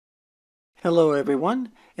Hello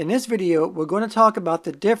everyone. In this video, we're going to talk about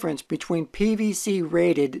the difference between PVC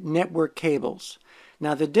rated network cables.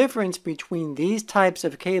 Now the difference between these types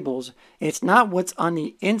of cables, it's not what's on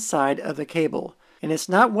the inside of the cable. And it's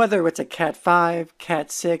not whether it's a Cat 5,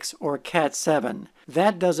 Cat 6, or Cat 7.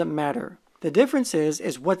 That doesn't matter. The difference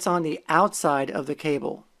is what's on the outside of the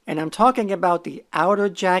cable. And I'm talking about the outer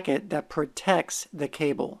jacket that protects the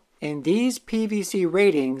cable. And these PVC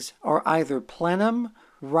ratings are either plenum,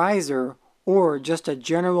 riser, or just a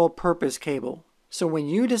general purpose cable. So when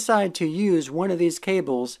you decide to use one of these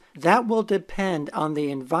cables, that will depend on the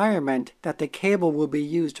environment that the cable will be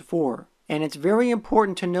used for. And it's very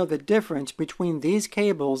important to know the difference between these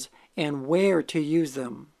cables and where to use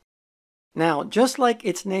them. Now, just like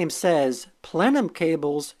its name says, plenum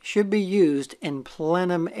cables should be used in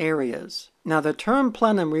plenum areas. Now, the term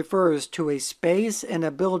plenum refers to a space in a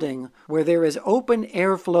building where there is open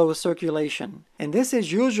airflow circulation, and this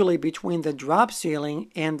is usually between the drop ceiling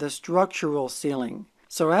and the structural ceiling.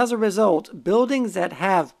 So as a result, buildings that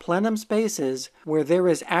have plenum spaces where there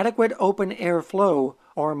is adequate open airflow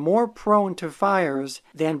are more prone to fires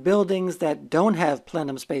than buildings that don't have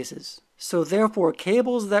plenum spaces. So therefore,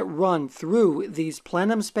 cables that run through these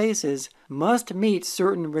plenum spaces must meet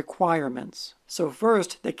certain requirements. So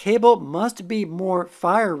first, the cable must be more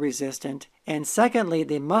fire resistant, and secondly,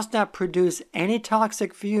 they must not produce any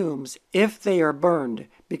toxic fumes if they are burned,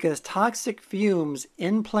 because toxic fumes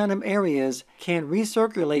in plenum areas can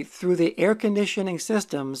recirculate through the air conditioning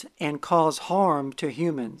systems and cause harm to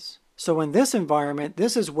humans. So in this environment,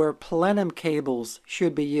 this is where plenum cables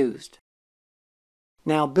should be used.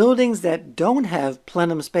 Now, buildings that don't have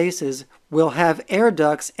plenum spaces will have air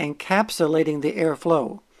ducts encapsulating the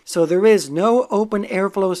airflow. So there is no open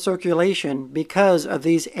airflow circulation because of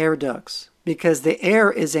these air ducts, because the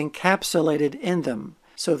air is encapsulated in them.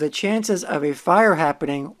 So the chances of a fire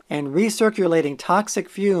happening and recirculating toxic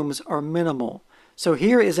fumes are minimal. So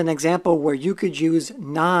here is an example where you could use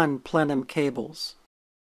non-plenum cables.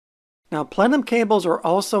 Now, plenum cables are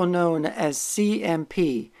also known as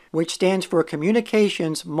CMP, which stands for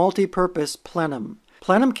Communications Multipurpose Plenum.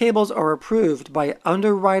 Plenum cables are approved by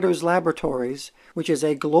Underwriters Laboratories, which is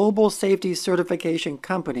a global safety certification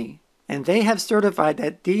company, and they have certified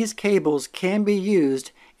that these cables can be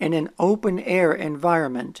used in an open air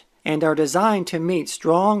environment and are designed to meet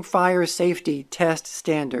strong fire safety test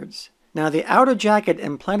standards. Now, the outer jacket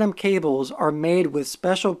in plenum cables are made with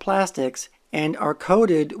special plastics and are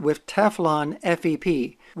coated with Teflon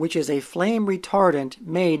FEP, which is a flame retardant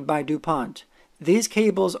made by DuPont. These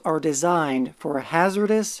cables are designed for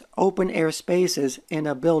hazardous open-air spaces in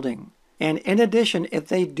a building. And in addition, if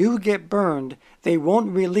they do get burned, they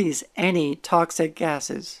won't release any toxic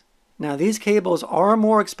gases. Now, these cables are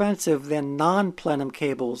more expensive than non-plenum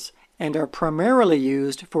cables and are primarily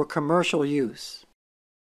used for commercial use.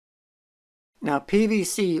 Now,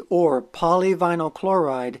 PVC, or polyvinyl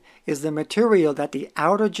chloride, is the material that the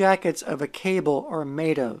outer jackets of a cable are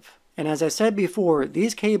made of. And as I said before,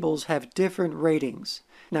 these cables have different ratings.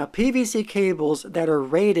 Now, PVC cables that are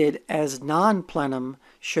rated as non-plenum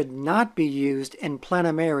should not be used in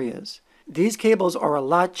plenum areas. These cables are a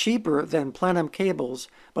lot cheaper than plenum cables,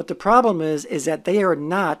 but the problem is that they are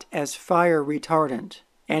not as fire retardant.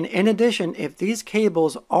 And in addition, if these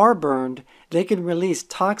cables are burned, they can release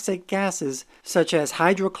toxic gases such as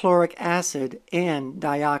hydrochloric acid and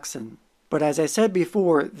dioxin. But as I said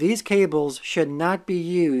before, these cables should not be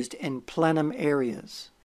used in plenum areas.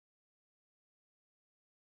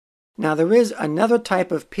 Now, there is another type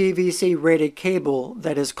of PVC rated cable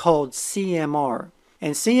that is called CMR.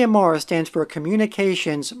 And CMR stands for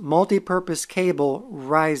Communications Multipurpose Cable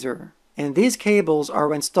Riser. And these cables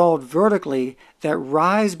are installed vertically that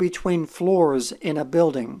rise between floors in a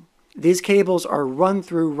building. These cables are run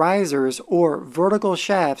through risers or vertical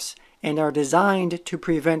shafts and are designed to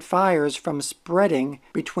prevent fires from spreading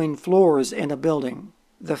between floors in a building.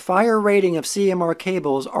 The fire rating of CMR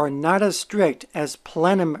cables are not as strict as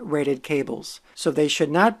plenum rated cables, so they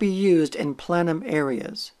should not be used in plenum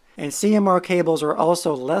areas. And CMR cables are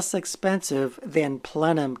also less expensive than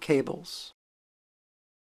plenum cables.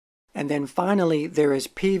 And then finally, there is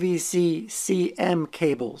PVC CM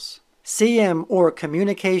cables. CM, or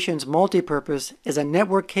Communications Multipurpose, is a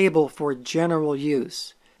network cable for general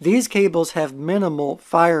use. These cables have minimal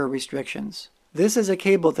fire restrictions. This is a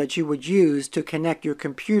cable that you would use to connect your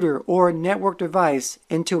computer or network device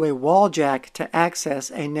into a wall jack to access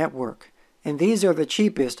a network. And these are the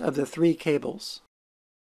cheapest of the three cables.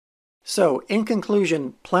 So, in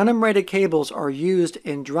conclusion, plenum-rated cables are used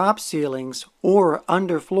in drop ceilings or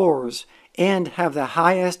under floors and have the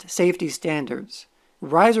highest safety standards.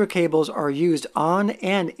 Riser cables are used on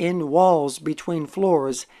and in walls between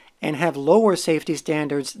floors and have lower safety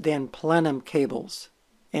standards than plenum cables.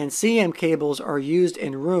 And CM cables are used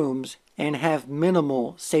in rooms and have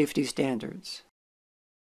minimal safety standards.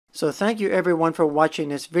 So thank you everyone for watching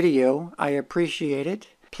this video. I appreciate it.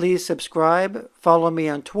 Please subscribe, follow me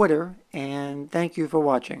on Twitter, and thank you for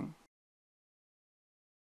watching.